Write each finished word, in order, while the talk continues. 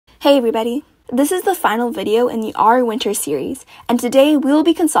Hey everybody! This is the final video in the R Winter series, and today we will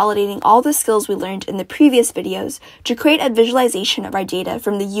be consolidating all the skills we learned in the previous videos to create a visualization of our data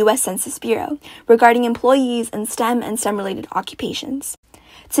from the U.S. Census Bureau regarding employees in STEM and STEM-related occupations.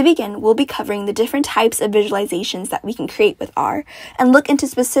 To begin, we'll be covering the different types of visualizations that we can create with R and look into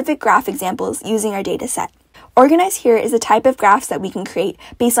specific graph examples using our data set. Organize here is a type of graphs that we can create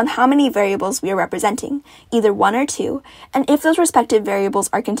based on how many variables we are representing, either one or two, and if those respective variables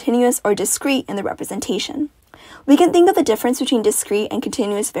are continuous or discrete in the representation. We can think of the difference between discrete and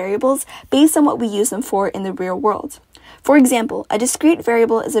continuous variables based on what we use them for in the real world. For example, a discrete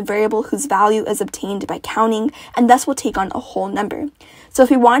variable is a variable whose value is obtained by counting and thus will take on a whole number. So if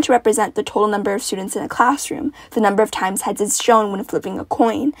we want to represent the total number of students in a classroom, the number of times heads is shown when flipping a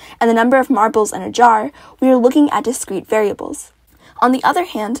coin, and the number of marbles in a jar, we are looking at discrete variables. On the other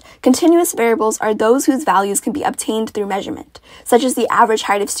hand, continuous variables are those whose values can be obtained through measurement, such as the average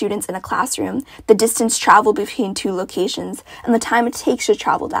height of students in a classroom, the distance traveled between two locations, and the time it takes to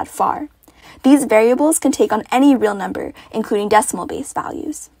travel that far. These variables can take on any real number, including decimal-based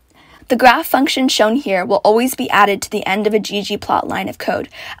values. The graph function shown here will always be added to the end of a ggplot line of code,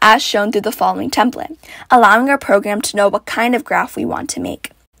 as shown through the following template, allowing our program to know what kind of graph we want to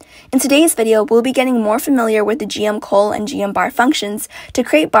make. In today's video, we'll be getting more familiar with the gmcol and gmbar functions to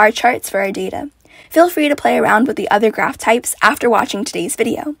create bar charts for our data. Feel free to play around with the other graph types after watching today's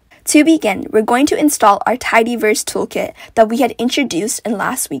video. To begin, we're going to install our tidyverse toolkit that we had introduced in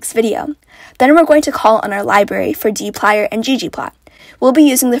last week's video. Then we're going to call on our library for dplyr and ggplot. We'll be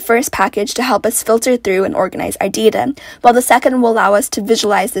using the first package to help us filter through and organize our data, while the second will allow us to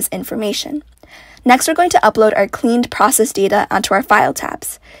visualize this information. Next, we're going to upload our cleaned process data onto our file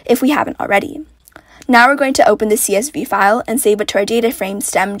tabs, if we haven't already. Now we're going to open the CSV file and save it to our data frame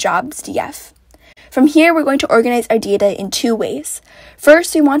stemjobsdf. From here, we're going to organize our data in two ways.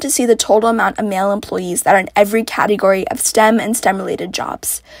 First, we want to see the total amount of male employees that are in every category of STEM and STEM-related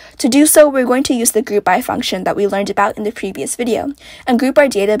jobs. To do so, we're going to use the group by function that we learned about in the previous video, and group our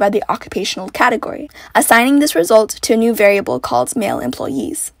data by the occupational category, assigning this result to a new variable called male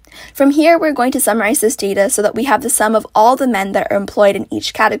employees. From here, we're going to summarize this data so that we have the sum of all the men that are employed in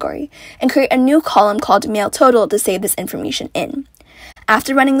each category, and create a new column called male total to save this information in.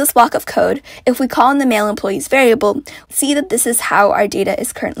 After running this block of code, if we call in the male employees variable, see that this is how our data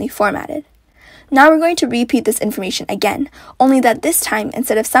is currently formatted. Now we're going to repeat this information again, only that this time,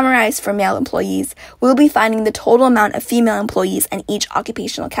 instead of summarized for male employees, we'll be finding the total amount of female employees in each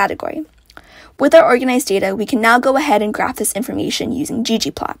occupational category. With our organized data, we can now go ahead and graph this information using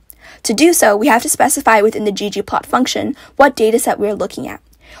ggplot. To do so, we have to specify within the ggplot function what dataset we are looking at.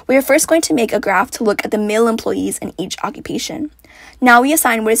 We are first going to make a graph to look at the male employees in each occupation. Now we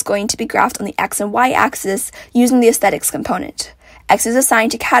assign what is going to be graphed on the x and y axis using the aesthetics component. X is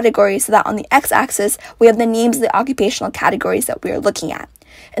assigned to categories so that on the x-axis we have the names of the occupational categories that we are looking at.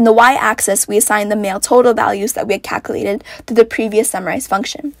 In the y-axis, we assign the male total values that we had calculated through the previous summarized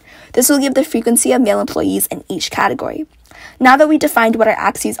function. This will give the frequency of male employees in each category. Now that we defined what our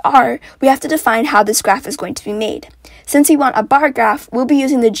axes are, we have to define how this graph is going to be made. Since we want a bar graph, we'll be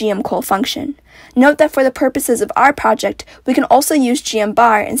using the gmcol function. Note that for the purposes of our project, we can also use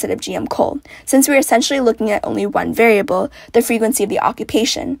gmbar instead of gmcol, since we're essentially looking at only one variable, the frequency of the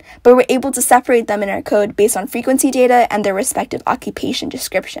occupation, but we're able to separate them in our code based on frequency data and their respective occupation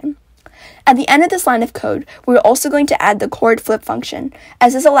description. At the end of this line of code, we're also going to add the chord flip function,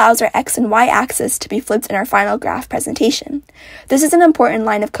 as this allows our x and y axis to be flipped in our final graph presentation. This is an important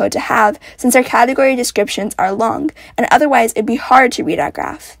line of code to have since our category descriptions are long, and otherwise it'd be hard to read our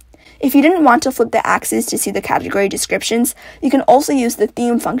graph. If you didn't want to flip the axes to see the category descriptions, you can also use the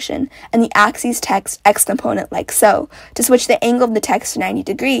theme function and the axes text x component like so, to switch the angle of the text to 90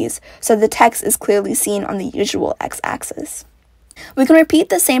 degrees, so the text is clearly seen on the usual x-axis. We can repeat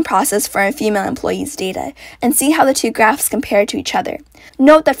the same process for our female employees' data and see how the two graphs compare to each other.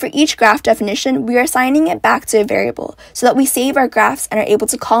 Note that for each graph definition, we are assigning it back to a variable so that we save our graphs and are able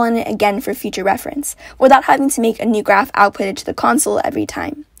to call on it again for future reference, without having to make a new graph outputted to the console every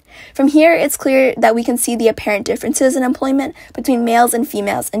time. From here, it's clear that we can see the apparent differences in employment between males and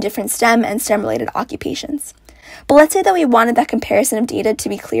females in different STEM and STEM-related occupations. But let's say that we wanted that comparison of data to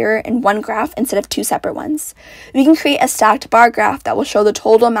be clearer in one graph instead of two separate ones. We can create a stacked bar graph that will show the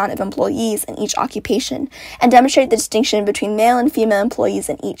total amount of employees in each occupation and demonstrate the distinction between male and female employees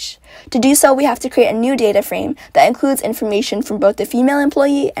in each. To do so, we have to create a new data frame that includes information from both the female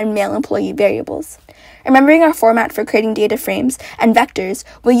employee and male employee variables. Remembering our format for creating data frames and vectors,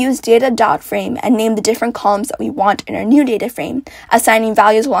 we'll use data.frame and name the different columns that we want in our new data frame, assigning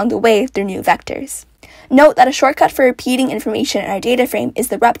values along the way through new vectors. Note that a shortcut for repeating information in our data frame is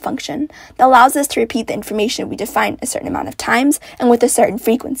the rep function that allows us to repeat the information we define a certain amount of times and with a certain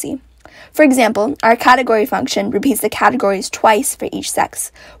frequency. For example, our category function repeats the categories twice for each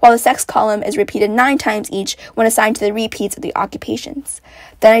sex, while the sex column is repeated 9 times each when assigned to the repeats of the occupations.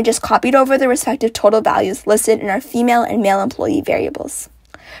 Then I just copied over the respective total values listed in our female and male employee variables.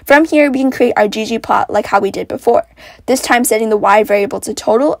 From here, we can create our ggplot like how we did before, this time setting the y variable to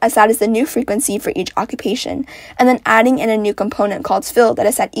total as that is the new frequency for each occupation, and then adding in a new component called fill that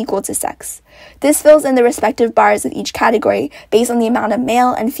is set equal to sex. This fills in the respective bars of each category based on the amount of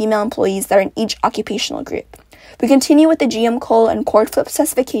male and female employees that are in each occupational group. We continue with the gmcol and chord flip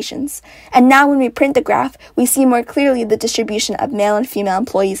specifications, and now when we print the graph, we see more clearly the distribution of male and female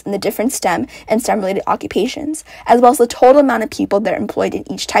employees in the different STEM and STEM-related occupations, as well as the total amount of people that are employed in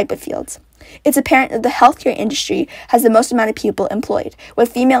each type of fields. It's apparent that the healthcare industry has the most amount of people employed,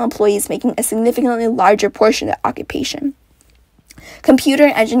 with female employees making a significantly larger portion of the occupation. Computer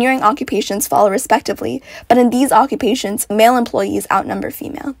and engineering occupations follow respectively, but in these occupations, male employees outnumber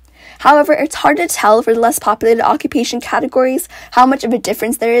female. However, it's hard to tell for the less populated occupation categories how much of a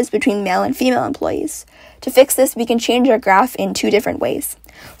difference there is between male and female employees. To fix this, we can change our graph in 2 different ways.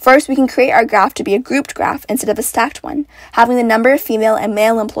 First, we can create our graph to be a grouped graph instead of a stacked one, having the number of female and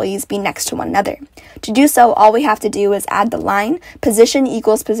male employees be next to one another. To do so, all we have to do is add the line position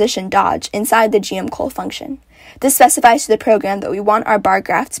equals position dodge inside the gmcol function. This specifies to the program that we want our bar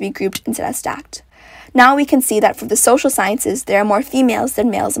graph to be grouped instead of stacked. Now we can see that for the social sciences, there are more females than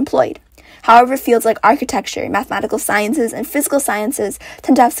males employed. However, fields like architecture, mathematical sciences, and physical sciences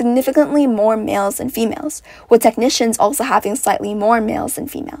tend to have significantly more males than females, with technicians also having slightly more males than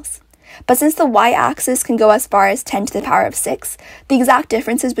females. But since the y-axis can go as far as 10 to the power of 6, the exact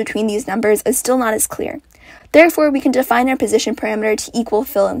differences between these numbers is still not as clear. Therefore, we can define our position parameter to equal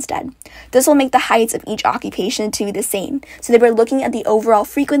fill instead. This will make the heights of each occupation to be the same, so that we're looking at the overall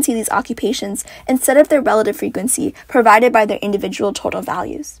frequency of these occupations instead of their relative frequency provided by their individual total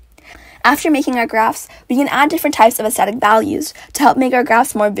values. After making our graphs, we can add different types of aesthetic values to help make our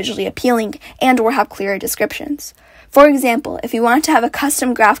graphs more visually appealing and/or have clearer descriptions. For example, if we want to have a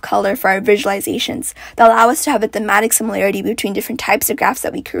custom graph color for our visualizations that allow us to have a thematic similarity between different types of graphs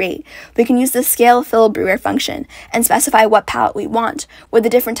that we create, we can use the scale fill brewer function and specify what palette we want, with the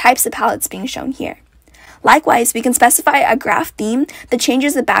different types of palettes being shown here. Likewise, we can specify a graph theme that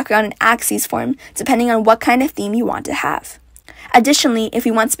changes the background and axes form depending on what kind of theme you want to have. Additionally, if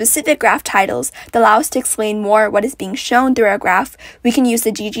we want specific graph titles that allow us to explain more what is being shown through our graph, we can use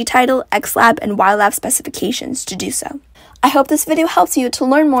the GG title, XLab, and YLab specifications to do so. I hope this video helps you to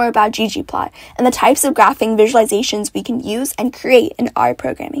learn more about ggplot and the types of graphing visualizations we can use and create in R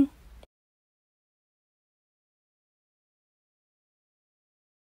programming.